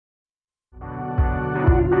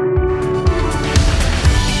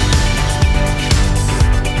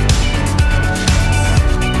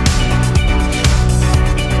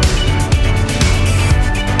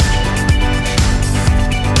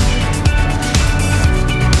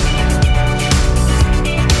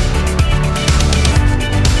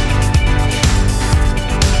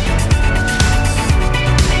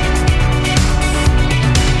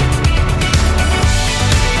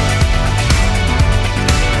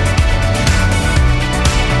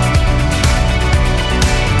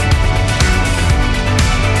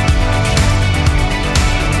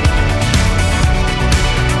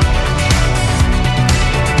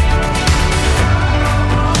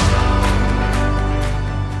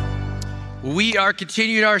We are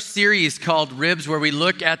continuing our series called Ribs, where we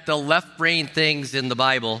look at the left brain things in the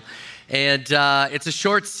Bible. And it's a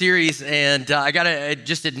short series, and I got to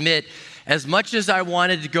just admit, as much as I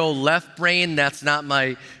wanted to go left brain, that's not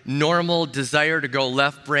my normal desire to go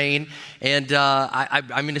left brain. And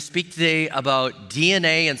I'm going to speak today about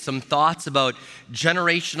DNA and some thoughts about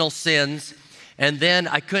generational sins. And then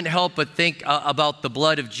I couldn't help but think about the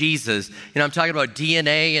blood of Jesus. You know, I'm talking about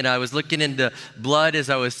DNA, and I was looking into blood as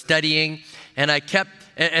I was studying. And I kept,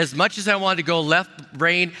 as much as I wanted to go left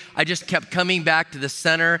brain, I just kept coming back to the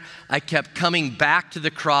center. I kept coming back to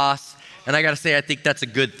the cross. And I got to say, I think that's a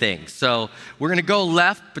good thing. So we're going to go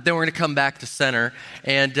left, but then we're going to come back to center.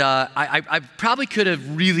 And I probably could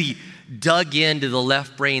have really dug into the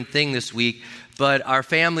left brain thing this week, but our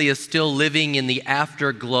family is still living in the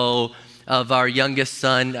afterglow of our youngest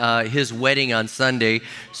son, his wedding on Sunday.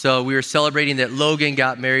 So we were celebrating that Logan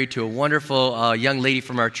got married to a wonderful young lady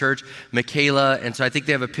from our church, Michaela. And so I think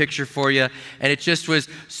they have a picture for you. And it just was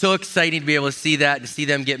so exciting to be able to see that, to see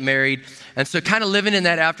them get married. And so kind of living in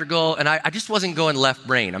that afterglow, and I just wasn't going left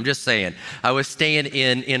brain. I'm just saying. I was staying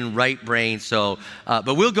in right brain. So,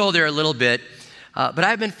 but we'll go there a little bit. But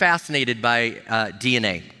I've been fascinated by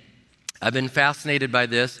DNA. I've been fascinated by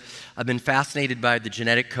this. I've been fascinated by the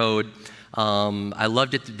genetic code. I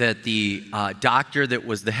loved it that the doctor that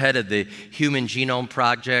was the head of the Human Genome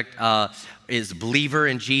Project is a believer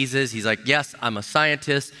in Jesus. He's like, yes, I'm a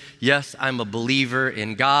scientist. Yes, I'm a believer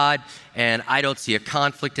in God, and I don't see a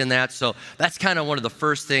conflict in that. So that's kind of one of the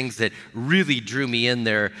first things that really drew me in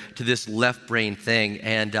there to this left brain thing.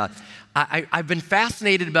 And I've been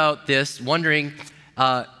fascinated about this, wondering,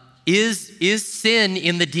 is sin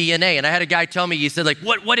in the DNA? And I had a guy tell me, he said, like,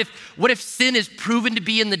 what if sin is proven to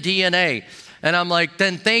be in the DNA? And I'm like,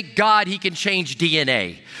 then thank God he can change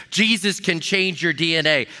DNA. Jesus can change your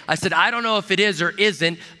DNA. I said, I don't know if it is or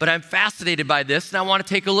isn't, but I'm fascinated by this, and I want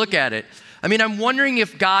to take a look at it. I mean, I'm wondering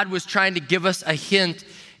if God was trying to give us a hint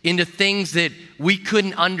into things that we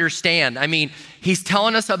couldn't understand. I mean, he's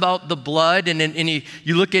telling us about the blood, and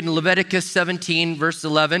you look in Leviticus 17, verse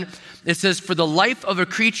 11, it says, for the life of a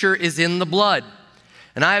creature is in the blood,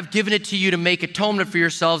 and I have given it to you to make atonement for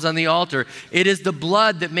yourselves on the altar. It is the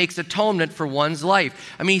blood that makes atonement for one's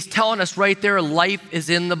life. I mean, he's telling us right there, life is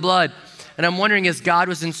in the blood. And I'm wondering, as God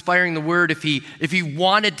was inspiring the word, if he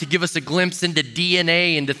wanted to give us a glimpse into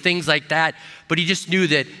DNA, into things like that, but he just knew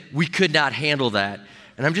that we could not handle that.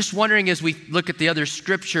 And I'm just wondering, as we look at the other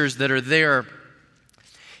scriptures that are there,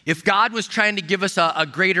 if God was trying to give us a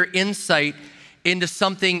greater insight into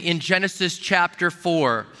something in Genesis chapter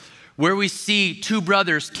 4, where we see two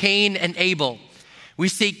brothers, Cain and Abel. We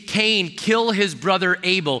see Cain kill his brother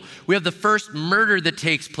Abel. We have the first murder that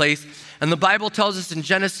takes place. And the Bible tells us in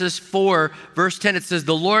Genesis 4, verse 10, it says,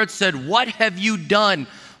 the Lord said, what have you done?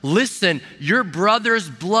 Listen, your brother's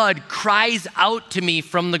blood cries out to me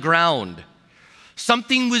from the ground.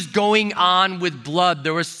 Something was going on with blood.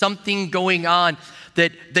 There was something going on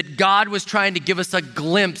that God was trying to give us a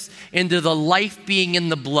glimpse into the life being in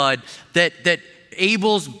the blood, that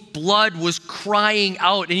Abel's blood was crying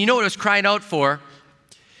out. And you know what it was crying out for?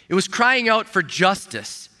 It was crying out for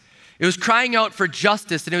justice. It was crying out for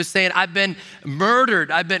justice, and it was saying, I've been murdered.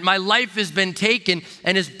 My life has been taken,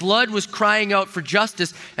 and his blood was crying out for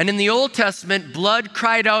justice. And in the Old Testament, blood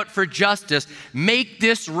cried out for justice. Make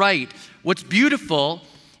this right. What's beautiful,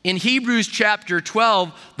 in Hebrews chapter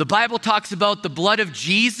 12, the Bible talks about the blood of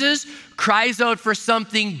Jesus cries out for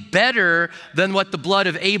something better than what the blood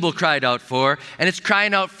of Abel cried out for, and it's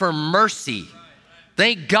crying out for mercy.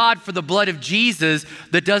 Thank God for the blood of Jesus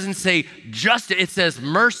that doesn't say justice, it says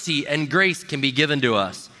mercy and grace can be given to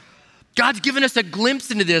us. God's given us a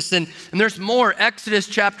glimpse into this, and there's more. Exodus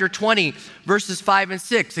chapter 20, verses 5 and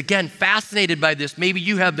 6. Again, fascinated by this. Maybe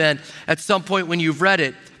you have been at some point when you've read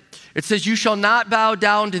it. It says, you shall not bow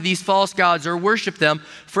down to these false gods or worship them,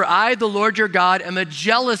 for I, the Lord your God, am a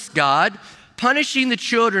jealous God, punishing the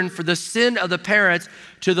children for the sin of the parents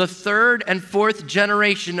to the third and fourth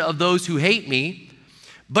generation of those who hate me,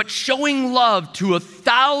 but showing love to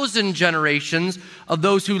 1,000 generations of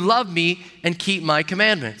those who love me and keep my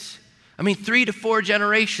commandments. I mean, 3 to 4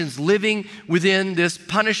 generations living within this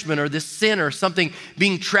punishment or this sin or something,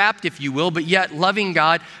 being trapped, if you will, but yet loving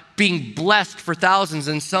God, being blessed for thousands.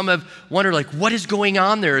 And some have wondered, like, what is going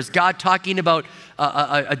on there? Is God talking about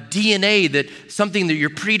a DNA, that something that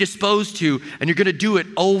you're predisposed to, and you're going to do it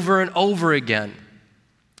over and over again?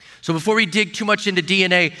 So before we dig too much into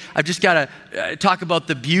DNA, I've just got to talk about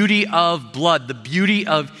the beauty of blood, the beauty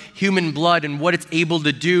of human blood and what it's able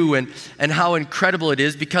to do and how incredible it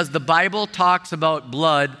is, because the Bible talks about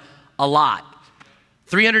blood a lot.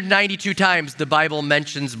 392 times the Bible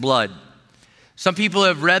mentions blood. Some people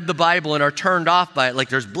have read the Bible and are turned off by it. Like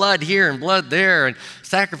there's blood here and blood there and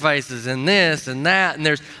sacrifices and this and that.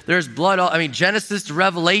 And there's blood. Genesis to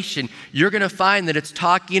Revelation, you're going to find that it's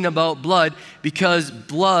talking about blood because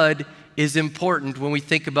blood is important when we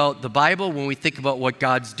think about the Bible, when we think about what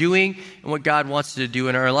God's doing and what God wants to do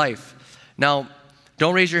in our life. Now,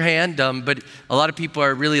 don't raise your hand, but a lot of people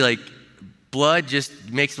are really like, blood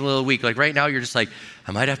just makes them a little weak. Like right now, you're just like,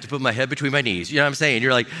 I might have to put my head between my knees. You know what I'm saying?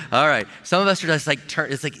 You're like, all right. Some of us are just like,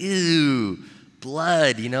 it's like, ew,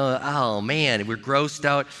 blood, oh man, we're grossed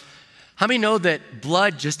out. How many know that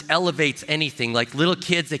blood just elevates anything? Like little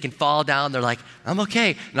kids, they can fall down. They're like, I'm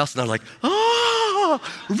okay. And all of a sudden they're like, oh,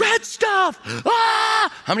 red stuff.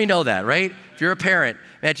 Ah! How many know that, right? If you're a parent,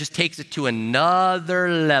 man, it just takes it to another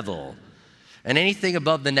level. And anything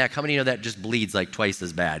above the neck, how many know that just bleeds like twice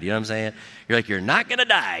as bad? You know what I'm saying? You're like, you're not going to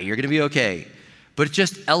die. You're going to be okay. But it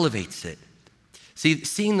just elevates it. See,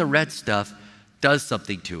 seeing the red stuff does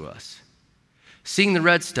something to us. Seeing the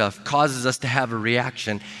red stuff causes us to have a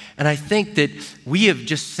reaction. And I think that we have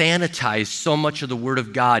just sanitized so much of the Word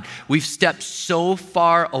of God. We've stepped so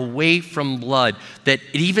far away from blood that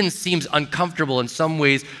it even seems uncomfortable in some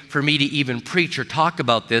ways for me to even preach or talk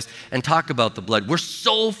about this and talk about the blood. We're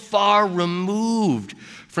so far removed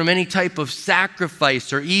from any type of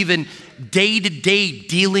sacrifice or even day-to-day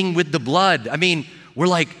dealing with the blood. We're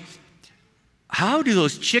like, how do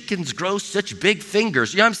those chickens grow such big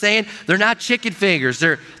fingers? You know what I'm saying? They're not chicken fingers.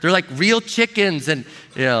 They're like real chickens. And,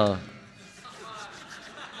 just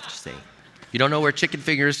saying. You don't know where chicken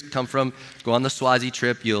fingers come from? Go on the Swazi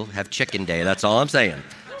trip. You'll have chicken day. That's all I'm saying.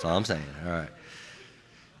 All right.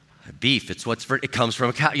 Beef, it comes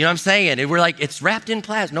from a cow. You know what I'm saying? And we're like, it's wrapped in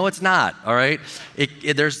plastic. No, it's not. All right?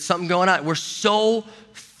 There's something going on. We're so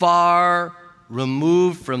far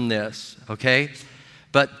removed from this, okay?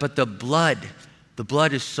 But the blood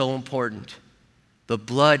is so important. The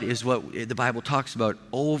blood is what the Bible talks about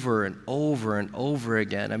over and over and over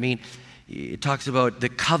again. It talks about the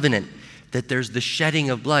covenant, that there's the shedding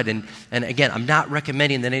of blood. And again, I'm not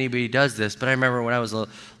recommending that anybody does this, but I remember when I was a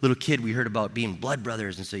little kid, we heard about being blood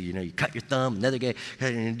brothers. And so, you cut your thumb, another guy,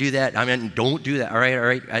 do that. Don't do that. All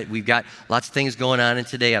right. We've got lots of things going on in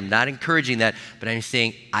today. I'm not encouraging that, but I'm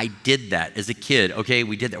saying I did that as a kid. Okay.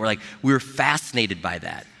 We did that. We were fascinated by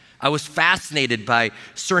that. I was fascinated by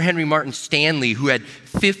Sir Henry Martin Stanley, who had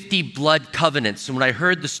 50 blood covenants. And when I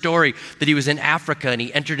heard the story that he was in Africa and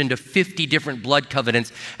he entered into 50 different blood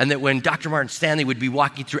covenants, and that when Dr. Martin Stanley would be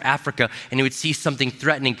walking through Africa and he would see something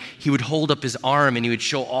threatening, he would hold up his arm and he would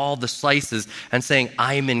show all the slices and saying,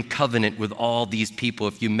 I'm in covenant with all these people.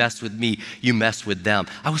 If you mess with me, you mess with them.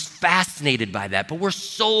 I was fascinated by that, but we're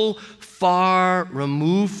so far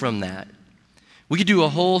removed from that. We could do a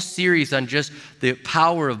whole series on just the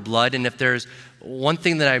power of blood. And if there's one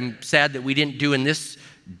thing that I'm sad that we didn't do in this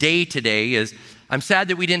day today is I'm sad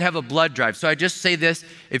that we didn't have a blood drive. So I just say this,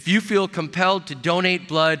 if you feel compelled to donate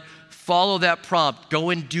blood, follow that prompt. Go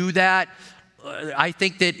and do that. I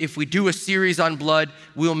think that if we do a series on blood,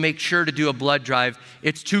 we'll make sure to do a blood drive.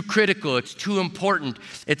 It's too critical. It's too important.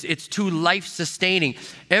 It's too life-sustaining.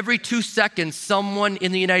 Every 2 seconds, someone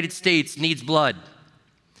in the United States needs blood.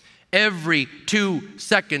 Every 2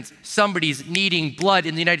 seconds, somebody's needing blood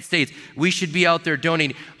in the United States. We should be out there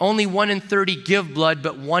donating. Only 1 in 30 give blood,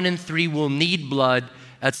 but 1 in 3 will need blood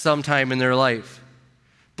at some time in their life.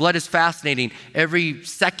 Blood is fascinating. Every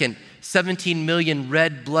second, 17 million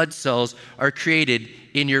red blood cells are created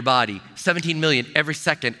in your body. 17 million every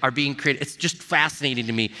second are being created. It's just fascinating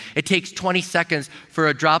to me. It takes 20 seconds for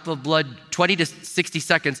a drop of blood, 20 to 60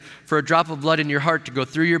 seconds for a drop of blood in your heart to go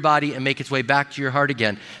through your body and make its way back to your heart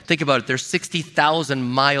again. Think about it. There's 60,000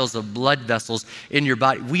 miles of blood vessels in your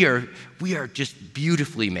body. We are just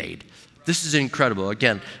beautifully made. This is incredible.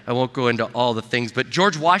 Again, I won't go into all the things, but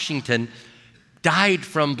George Washington died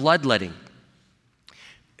from bloodletting.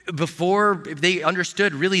 Before they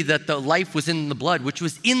understood really that the life was in the blood, which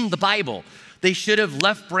was in the Bible. They should have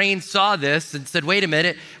left brain saw this and said, wait a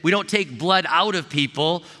minute, we don't take blood out of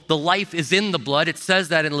people. The life is in the blood. It says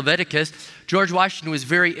that in Leviticus. George Washington was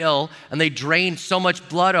very ill, and they drained so much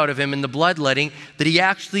blood out of him in the bloodletting that he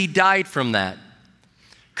actually died from that.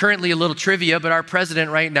 Currently, a little trivia, but our president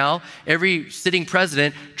right now, every sitting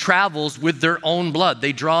president travels with their own blood.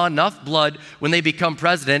 They draw enough blood when they become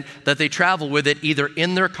president that they travel with it either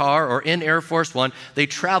in their car or in Air Force One. They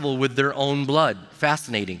travel with their own blood.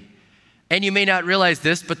 Fascinating. And you may not realize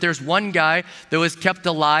this, but there's one guy that was kept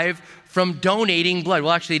alive from donating blood.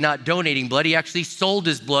 Well, actually not donating blood. He actually sold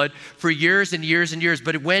his blood for years and years and years,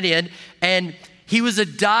 but it went in, and he was a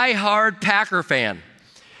diehard Packer fan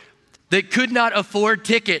that could not afford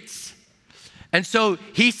tickets. And so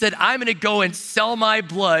he said, I'm going to go and sell my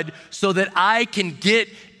blood so that I can get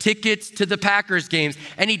tickets to the Packers games.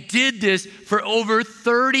 And he did this for over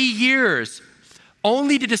 30 years,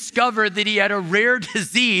 only to discover that he had a rare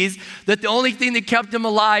disease, that the only thing that kept him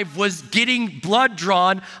alive was getting blood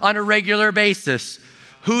drawn on a regular basis.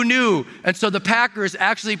 Who knew? And so the Packers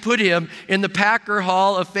actually put him in the Packer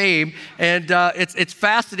Hall of Fame. And it's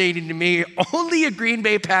fascinating to me. Only a Green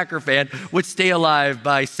Bay Packer fan would stay alive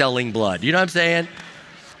by selling blood. You know what I'm saying?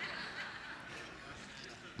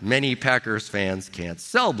 Many Packers fans can't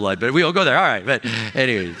sell blood, but we'll go there. All right. But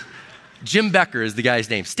anyways, Jim Becker is the guy's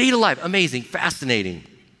name. Stayed alive. Amazing. Fascinating.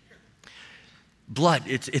 Blood,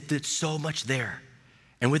 it's so much there.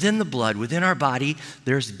 And within the blood, within our body,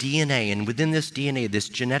 there's DNA. And within this DNA, this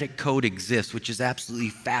genetic code exists, which is absolutely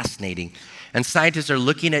fascinating. And scientists are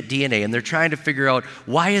looking at DNA, and they're trying to figure out,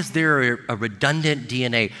 why is there a redundant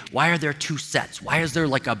DNA? Why are there two sets? Why is there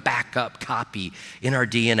like a backup copy in our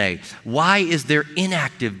DNA? Why is there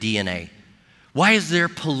inactive DNA? Why is there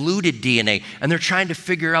polluted DNA? And they're trying to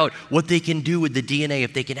figure out what they can do with the DNA,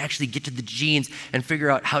 if they can actually get to the genes and figure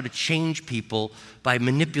out how to change people by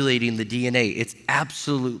manipulating the DNA. It's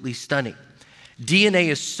absolutely stunning. DNA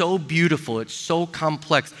is so beautiful. It's so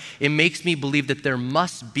complex. It makes me believe that there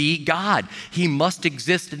must be God. He must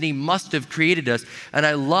exist, and he must have created us. And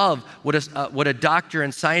I love what a doctor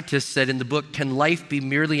and scientist said in the book, Can Life Be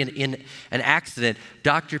Merely an Accident?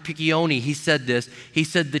 Dr. Piccioni, he said this. He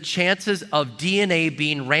said, the chances of DNA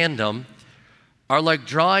being random are like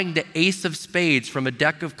drawing the ace of spades from a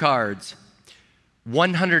deck of cards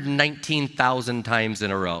 119,000 times in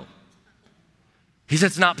a row. He said,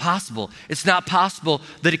 it's not possible. It's not possible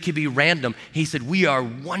that it could be random. He said, we are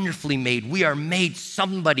wonderfully made. We are made.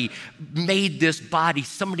 Somebody made this body.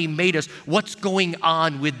 Somebody made us. What's going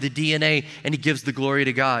on with the DNA? And he gives the glory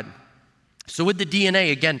to God. So with the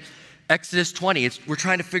DNA, again, Exodus 20, we're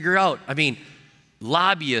trying to figure out,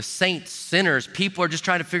 lobbyists, saints, sinners, people are just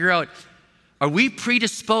trying to figure out, are we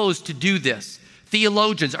predisposed to do this?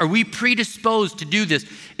 Theologians, are we predisposed to do this?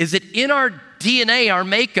 Is it in our DNA, our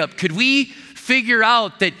makeup? Could we figure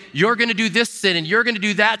out that you're going to do this sin and you're going to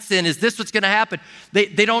do that sin? Is this what's going to happen? They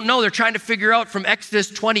don't know. They're trying to figure out from Exodus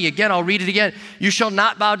 20. Again, I'll read it again. You shall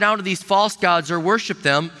not bow down to these false gods or worship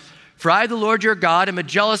them. For I, the Lord your God, am a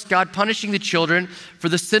jealous God, punishing the children for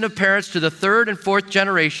the sin of parents to the third and fourth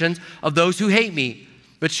generations of those who hate me,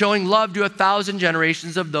 but showing love to 1,000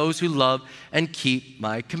 generations of those who love and keep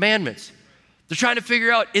my commandments. They're trying to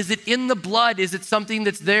figure out, is it in the blood? Is it something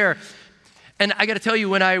that's there? And I got to tell you,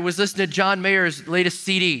 when I was listening to John Mayer's latest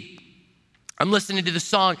CD, I'm listening to the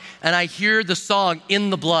song, and I hear the song In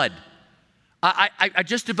the Blood. I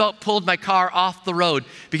just about pulled my car off the road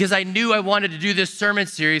because I knew I wanted to do this sermon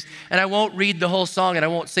series, and I won't read the whole song, and I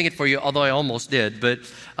won't sing it for you, although I almost did, but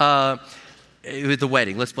with the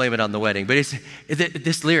wedding. Let's blame it on the wedding. But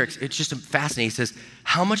this lyrics, it's just fascinating. He says,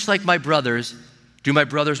 how much like my brothers do my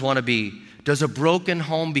brothers want to be? Does a broken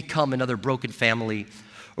home become another broken family?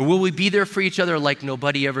 Or will we be there for each other like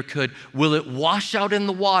nobody ever could? Will it wash out in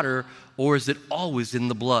the water, or is it always in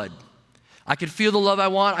the blood? I can feel the love I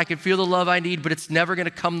want, I can feel the love I need, but it's never going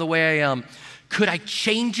to come the way I am. Could I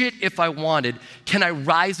change it if I wanted? Can I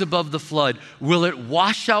rise above the flood? Will it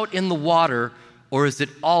wash out in the water, or is it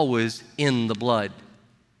always in the blood?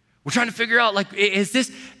 We're trying to figure out,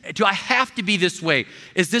 do I have to be this way?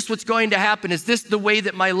 Is this what's going to happen? Is this the way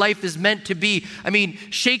that my life is meant to be?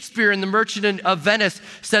 Shakespeare in The Merchant of Venice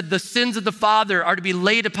said the sins of the father are to be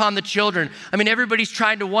laid upon the children. Everybody's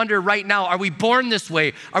trying to wonder right now, are we born this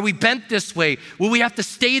way? Are we bent this way? Will we have to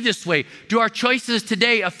stay this way? Do our choices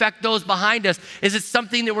today affect those behind us? Is it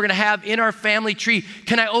something that we're going to have in our family tree?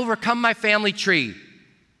 Can I overcome my family tree?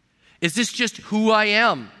 Is this just who I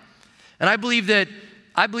am? And I believe this,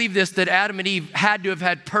 that Adam and Eve had to have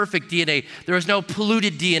had perfect DNA. There was no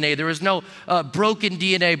polluted DNA. There was no broken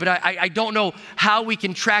DNA. But I don't know how we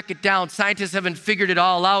can track it down. Scientists haven't figured it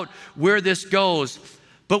all out where this goes.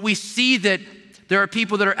 But we see that there are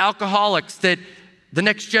people that are alcoholics, that the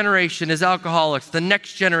next generation is alcoholics, the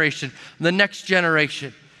next generation, the next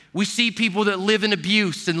generation. We see people that live in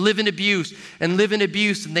abuse and live in abuse and live in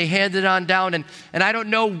abuse, and they hand it on down. And I don't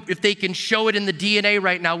know if they can show it in the DNA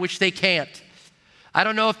right now, which they can't. I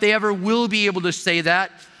don't know if they ever will be able to say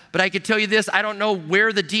that, but I can tell you this, I don't know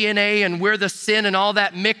where the DNA and where the sin and all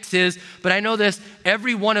that mix is, but I know this,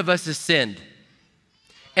 every one of us has sinned.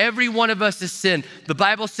 Every one of us has sinned. The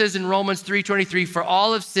Bible says in Romans 3:23, for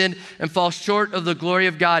all have sinned and fall short of the glory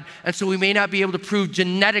of God. And so we may not be able to prove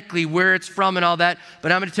genetically where it's from and all that,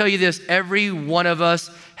 but I'm going to tell you this, every one of us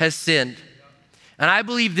has sinned. And I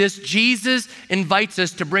believe this, Jesus invites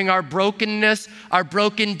us to bring our brokenness, our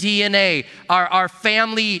broken DNA, our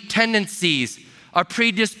family tendencies, our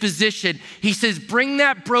predisposition. He says, bring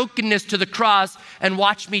that brokenness to the cross and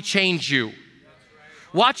watch me change you.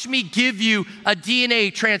 Watch me give you a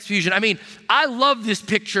DNA transfusion. I mean, I love this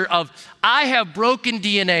picture of I have broken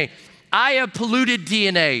DNA. I have polluted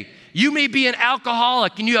DNA. You may be an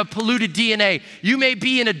alcoholic and you have polluted DNA. You may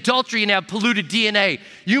be in adultery and have polluted DNA.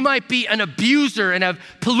 You might be an abuser and have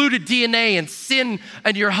polluted DNA and sin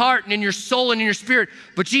in your heart and in your soul and in your spirit.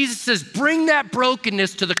 But Jesus says, bring that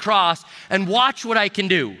brokenness to the cross and watch what I can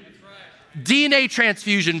do. DNA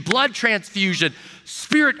transfusion, blood transfusion,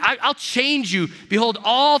 spirit, I'll change you. Behold,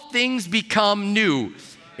 all things become new.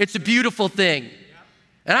 It's a beautiful thing.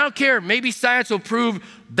 And I don't care, maybe science will prove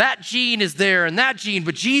that gene is there and that gene,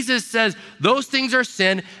 but Jesus says those things are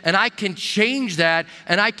sin and I can change that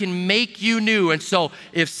and I can make you new. And so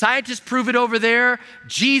if scientists prove it over there,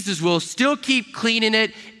 Jesus will still keep cleaning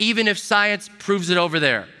it even if science proves it over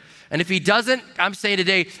there. And if he doesn't, I'm saying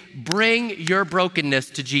today, bring your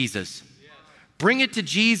brokenness to Jesus. Bring it to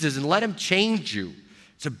Jesus and let him change you.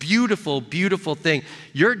 It's a beautiful, beautiful thing.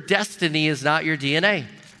 Your destiny is not your DNA.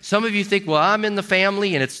 Some of you think, well, I'm in the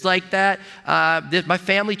family and it's like that. My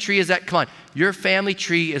family tree is that. Come on, your family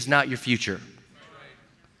tree is not your future.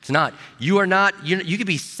 It's not. You are not, you can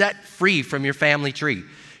be set free from your family tree.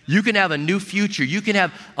 You can have a new future. You can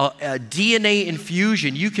have a DNA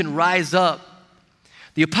infusion. You can rise up.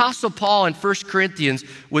 The Apostle Paul in 1 Corinthians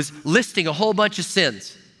was listing a whole bunch of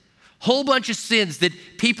sins. Whole bunch of sins that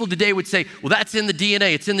people today would say, well, that's in the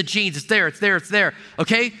DNA. It's in the genes. It's there. It's there. It's there.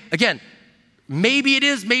 Okay? Again, maybe it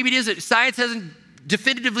is, maybe it isn't. Science hasn't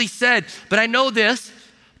definitively said, but I know this.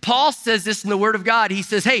 Paul says this in the Word of God. He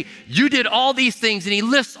says, hey, you did all these things, and he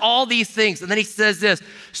lists all these things. And then he says this,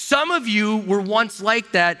 some of you were once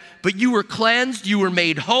like that, but you were cleansed, you were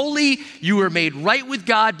made holy, you were made right with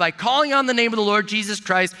God by calling on the name of the Lord Jesus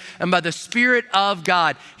Christ and by the Spirit of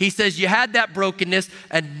God. He says you had that brokenness,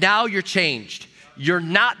 and now you're changed. You're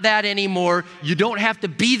not that anymore. You don't have to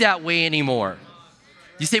be that way anymore.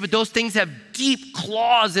 You say, but those things have deep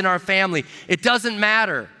claws in our family. It doesn't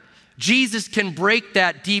matter. Jesus can break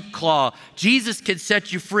that deep claw. Jesus can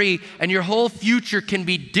set you free, and your whole future can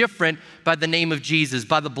be different by the name of Jesus,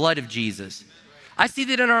 by the blood of Jesus. I see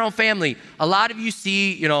that in our own family. A lot of you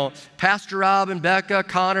see, Pastor Rob and Becca,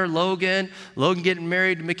 Connor, Logan getting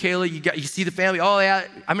married to Michaela. You see the family. Oh, yeah,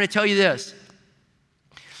 I'm going to tell you this.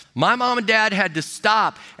 My mom and dad had to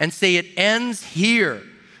stop and say it ends here.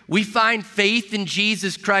 We find faith in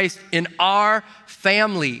Jesus Christ in our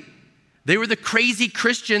family. They were the crazy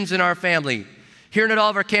Christians in our family. Here and at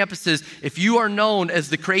all of our campuses, if you are known as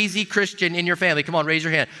the crazy Christian in your family, come on, raise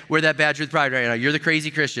your hand. Wear that badge with pride right now. You're the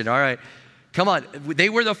crazy Christian, all right. Come on, they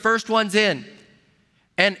were the first ones in.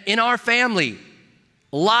 And in our family,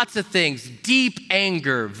 lots of things, deep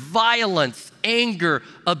anger, violence, anger,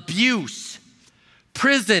 abuse,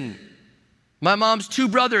 prison. My mom's two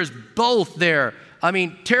brothers, both there. I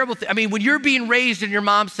mean, terrible thing. I mean, when you're being raised and your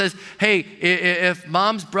mom says, hey, if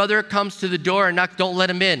mom's brother comes to the door and knock, don't let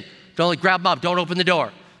him in. Don't grab mom, don't open the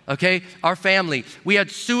door. Okay? Our family. We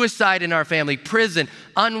had suicide in our family, prison,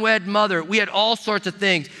 unwed mother. We had all sorts of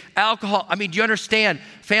things. Alcohol. I mean, do you understand?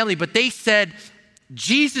 Family. But they said,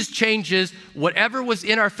 Jesus changes. Whatever was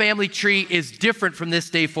in our family tree is different from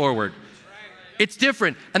this day forward. It's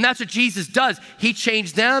different. And that's what Jesus does. He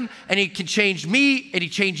changed them, and he can change me, and he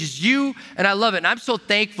changes you. And I love it. And I'm so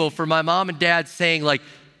thankful for my mom and dad saying, like,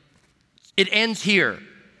 it ends here.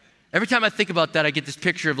 Every time I think about that, I get this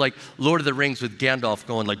picture of like Lord of the Rings with Gandalf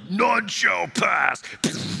going like, none shall pass.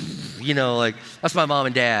 Like that's my mom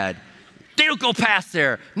and dad. They don't go past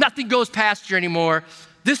there. Nothing goes past here anymore.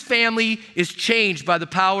 This family is changed by the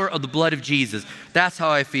power of the blood of Jesus. That's how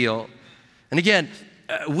I feel. And again,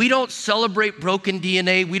 we don't celebrate broken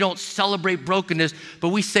DNA. We don't celebrate brokenness, but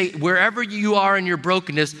we say wherever you are in your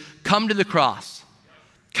brokenness, come to the cross.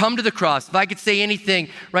 Come to the cross. If I could say anything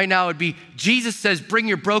right now, it would be Jesus says, bring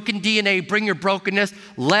your broken DNA, bring your brokenness.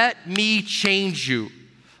 Let me change you.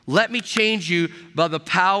 Let me change you by the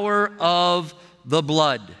power of the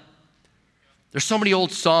blood. There's so many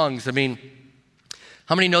old songs. I mean,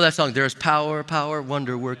 how many know that song? There's power, power,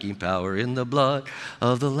 wonder-working power in the blood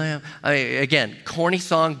of the Lamb. I mean, again, corny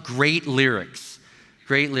song, great lyrics.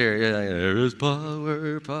 Great lyrics. There is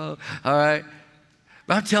power, power. All right.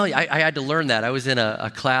 But I'm telling you, I had to learn that. I was in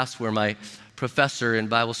a class where my professor in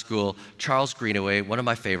Bible school, Charles Greenaway, one of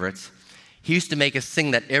my favorites, He used to make us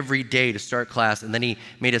sing that every day to start class, and then he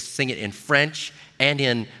made us sing it in French and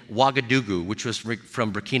in Ouagadougou, which was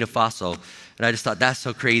from Burkina Faso. And I just thought, that's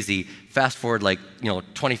so crazy. Fast forward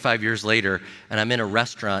 25 years later, and I'm in a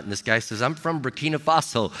restaurant, and this guy says, I'm from Burkina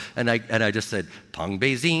Faso. And I just said, Pong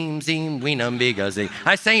Be Zim Zim Winam Biga Zim.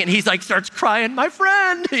 I sang it, and he's like, starts crying, my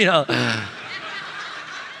friend,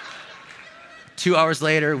 2 hours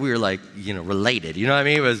later, we were related. You know what I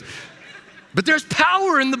mean? But there's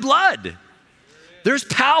power in the blood. There's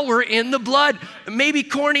power in the blood. Maybe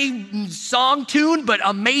corny song tune, but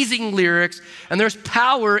amazing lyrics. And there's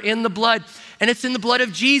power in the blood. And it's in the blood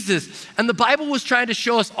of Jesus. And the Bible was trying to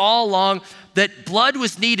show us all along that blood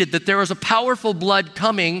was needed, that there was a powerful blood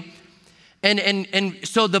coming. And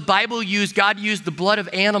so the God used the blood of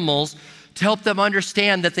animals to help them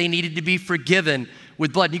understand that they needed to be forgiven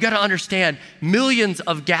with blood. You got to understand, millions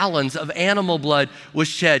of gallons of animal blood was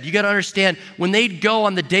shed. You got to understand, when they'd go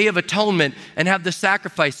on the Day of Atonement and have the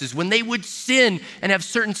sacrifices, when they would sin and have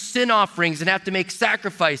certain sin offerings and have to make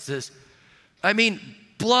sacrifices,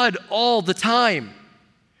 blood all the time.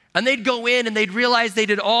 And they'd go in and they'd realize they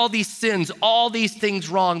did all these sins, all these things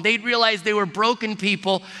wrong. They'd realize they were broken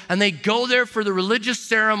people, and they'd go there for the religious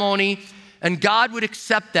ceremony, and God would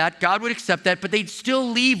accept that, but they'd still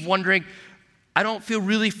leave wondering, I don't feel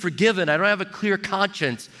really forgiven. I don't have a clear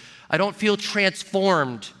conscience. I don't feel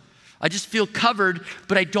transformed. I just feel covered,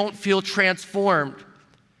 but I don't feel transformed.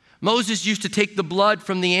 Moses used to take the blood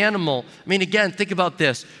from the animal. Again, think about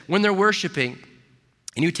this. When they're worshiping,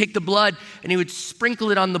 and he would take the blood and he would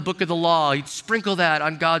sprinkle it on the book of the law. He'd sprinkle that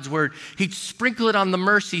on God's word. He'd sprinkle it on the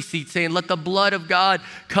mercy seat, saying, let the blood of God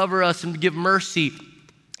cover us and give mercy.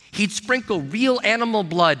 He'd sprinkle real animal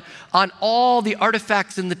blood on all the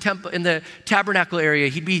artifacts in the temple, in the tabernacle area.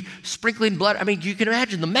 He'd be sprinkling blood. You can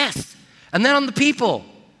imagine the mess. And then on the people,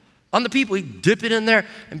 he'd dip it in there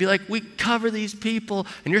and be like, we cover these people.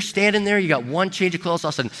 And you're standing there, you got one change of clothes, all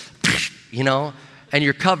of a sudden, and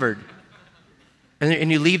you're covered.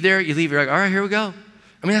 And you leave there, you're like, all right, here we go.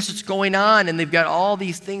 That's what's going on, and they've got all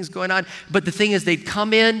these things going on. But the thing is, they'd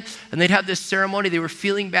come in, and they'd have this ceremony. They were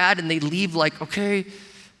feeling bad, and they'd leave like, okay,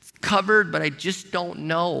 covered, but I just don't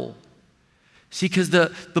know. See, because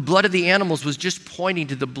the blood of the animals was just pointing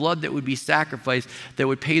to the blood that would be sacrificed, that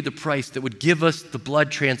would pay the price, that would give us the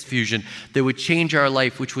blood transfusion, that would change our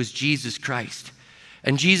life, which was Jesus Christ.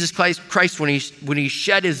 And Jesus Christ, when he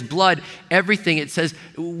shed his blood, everything, it says,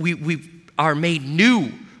 we are made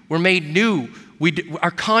new. We're made new.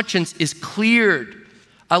 Our conscience is cleared.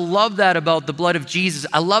 I love that about the blood of Jesus.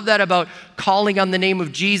 I love that about calling on the name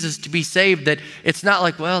of Jesus to be saved, that it's not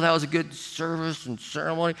like, well, that was a good service and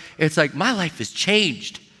ceremony. It's like, my life is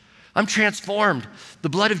changed. I'm transformed. The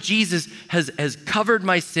blood of Jesus has covered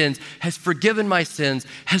my sins, has forgiven my sins,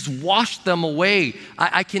 has washed them away.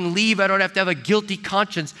 I can leave. I don't have to have a guilty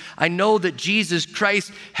conscience. I know that Jesus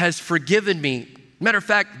Christ has forgiven me. Matter of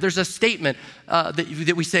fact, there's a statement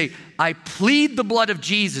that we say, I plead the blood of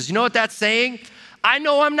Jesus. You know what that's saying? I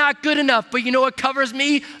know I'm not good enough, but you know what covers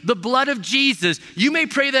me? The blood of Jesus. You may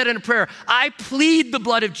pray that in a prayer. I plead the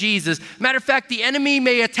blood of Jesus. Matter of fact, the enemy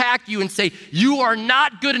may attack you and say, you are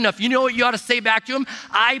not good enough. You know what you ought to say back to him?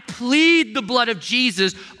 I plead the blood of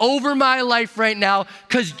Jesus over my life right now,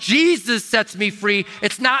 because Jesus sets me free.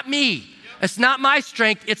 It's not me. It's not my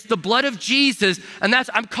strength, it's the blood of Jesus. And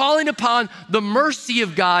I'm calling upon the mercy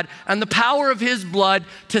of God and the power of his blood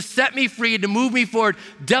to set me free and to move me forward.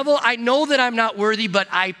 Devil, I know that I'm not worthy, but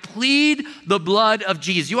I plead the blood of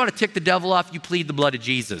Jesus. You want to tick the devil off? You plead the blood of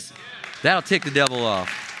Jesus. That'll tick the devil off.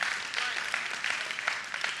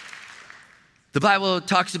 The Bible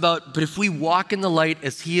talks about, but if we walk in the light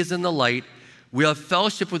as he is in the light, we have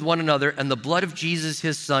fellowship with one another, and the blood of Jesus,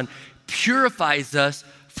 his son, purifies us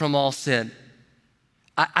from all sin.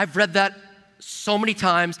 I've read that so many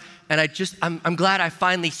times, and I'm glad I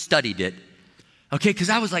finally studied it. Okay, because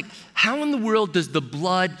I was like, how in the world does the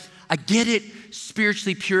blood, I get it,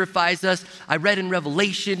 spiritually purifies us. I read in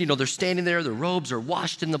Revelation, they're standing there, their robes are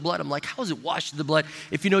washed in the blood. I'm like, how is it washed in the blood?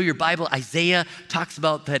 If you know your Bible, Isaiah talks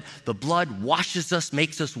about that the blood washes us,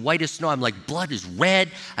 makes us white as snow. I'm like, blood is red.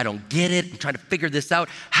 I don't get it. I'm trying to figure this out.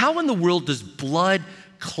 How in the world does blood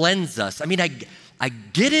cleanse us? I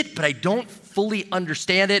get it, but I don't fully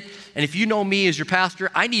understand it. And if you know me as your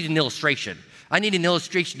pastor, I need an illustration. I need an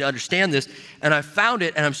illustration to understand this. And I found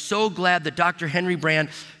it, and I'm so glad that Dr. Henry Brand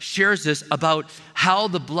shares this about how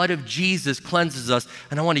the blood of Jesus cleanses us.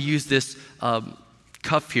 And I want to use this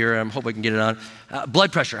cuff here. I hope I can get it on.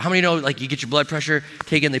 Blood pressure. How many know, you get your blood pressure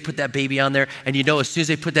taken, they put that baby on there, and as soon as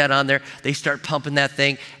they put that on there, they start pumping that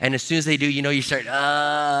thing, and as soon as they do, you start,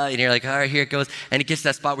 and you're like, all right, here it goes, and it gets to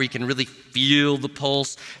that spot where you can really feel the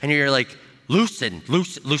pulse, and you're like, loosen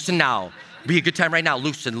now. Be a good time right now.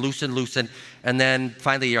 Loosen. And then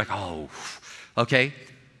finally you're like, oh, okay.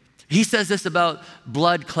 He says this about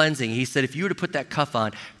blood cleansing. He said, if you were to put that cuff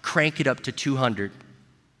on, crank it up to 200,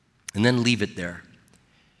 and then leave it there,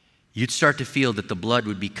 you'd start to feel that the blood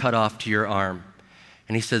would be cut off to your arm.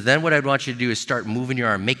 And he said, then what I'd want you to do is start moving your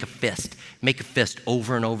arm, make a fist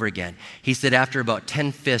over and over again. He said, after about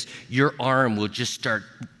 10 fists, your arm will just start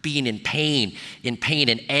being in pain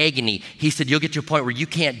and agony. He said, you'll get to a point where you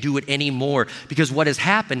can't do it anymore, because what has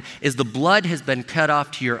happened is the blood has been cut off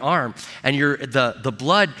to your arm, and the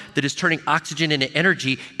blood that is turning oxygen into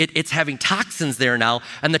energy, it's having toxins there now,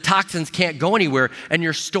 and the toxins can't go anywhere, and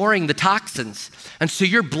you're storing the toxins. And so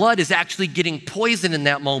your blood is actually getting poison in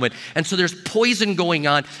that moment. And so there's poison going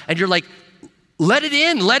on, and you're like, let it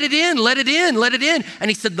in. And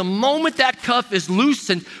he said, the moment that cuff is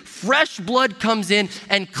loosened, fresh blood comes in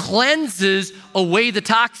and cleanses away the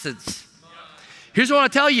toxins. Here's what I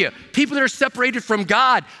want to tell you. People that are separated from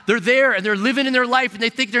God, they're there and they're living in their life and they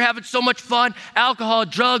think they're having so much fun, alcohol,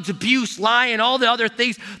 drugs, abuse, lying, all the other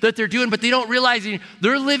things that they're doing, but they don't realize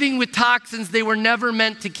they're living with toxins they were never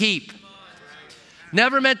meant to keep.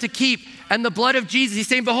 Never meant to keep. And the blood of Jesus, he's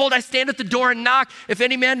saying, behold, I stand at the door and knock. If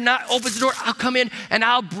any man opens the door, I'll come in and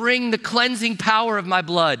I'll bring the cleansing power of my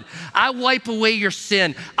blood. I'll wipe away your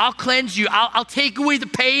sin. I'll cleanse you. I'll take away the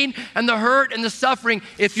pain and the hurt and the suffering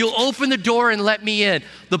if you'll open the door and let me in.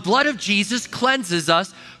 The blood of Jesus cleanses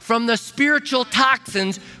us from the spiritual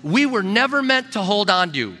toxins we were never meant to hold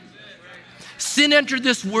on to. Sin entered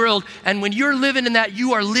this world, and when you're living in that,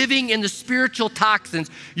 you are living in the spiritual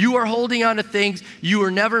toxins. You are holding on to things you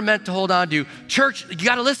were never meant to hold on to. Church, you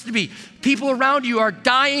got to listen to me. People around you are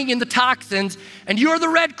dying in the toxins, and you're the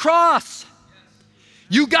Red Cross.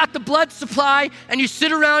 You got the blood supply, and you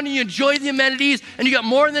sit around and you enjoy the amenities, and you got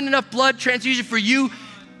more than enough blood transfusion for you.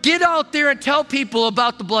 Get out there and tell people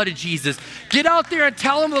about the blood of Jesus. Get out there and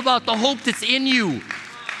tell them about the hope that's in you.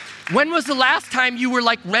 When was the last time you were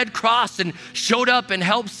like Red Cross and showed up and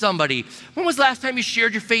helped somebody? When was the last time you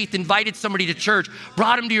shared your faith, invited somebody to church,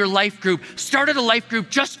 brought them to your life group, started a life group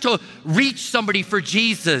just to reach somebody for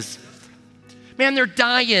Jesus? Man, they're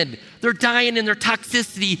dying. They're dying in their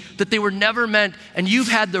toxicity that they were never meant. And you've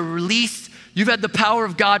had the release, you've had the power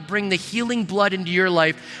of God bring the healing blood into your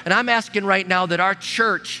life. And I'm asking right now that our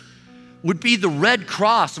church would be the Red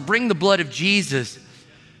Cross, bring the blood of Jesus.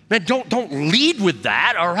 Man, don't lead with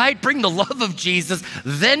that, all right? Bring the love of Jesus,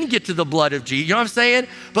 then get to the blood of Jesus. You know what I'm saying?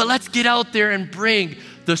 But let's get out there and bring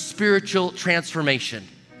the spiritual transformation.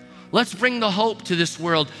 Let's bring the hope to this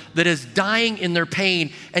world that is dying in their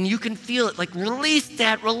pain, and you can feel it, like release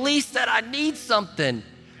that, I need something.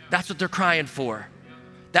 That's what they're crying for.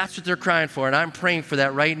 That's what they're crying for, and I'm praying for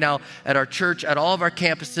that right now at our church, at all of our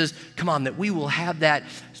campuses. Come on, that we will have that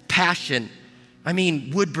passion. I mean,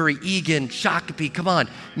 Woodbury, Eagan, Shakopee, come on,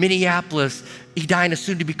 Minneapolis, Edina,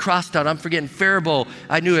 soon to be Crosstown. I'm forgetting Faribault.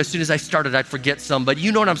 I knew as soon as I started, I'd forget some, but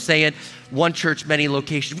you know what I'm saying? One church, many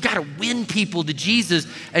locations. We got to win people to Jesus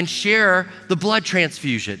and share the blood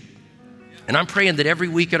transfusion. And I'm praying that every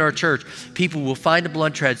week at our church, people will find a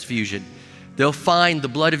blood transfusion. They'll find the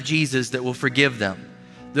blood of Jesus that will forgive them.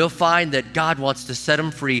 They'll find that God wants to set them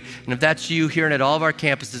free. And if that's you here and at all of our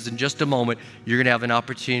campuses, in just a moment, you're going to have an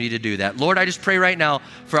opportunity to do that. Lord, I just pray right now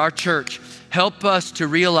for our church. Help us to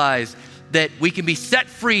realize that we can be set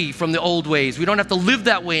free from the old ways. We don't have to live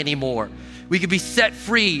that way anymore. We can be set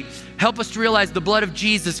free. Help us to realize the blood of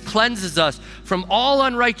Jesus cleanses us from all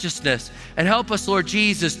unrighteousness. And help us, Lord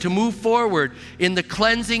Jesus, to move forward in the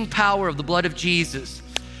cleansing power of the blood of Jesus.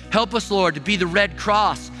 Help us, Lord, to be the Red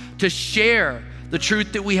Cross, to share the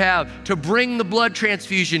truth that we have, to bring the blood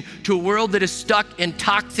transfusion to a world that is stuck in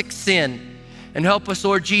toxic sin. And help us,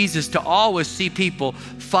 Lord Jesus, to always see people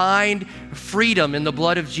find freedom in the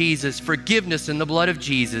blood of Jesus, forgiveness in the blood of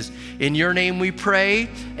Jesus. In your name we pray,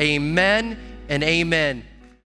 amen and amen.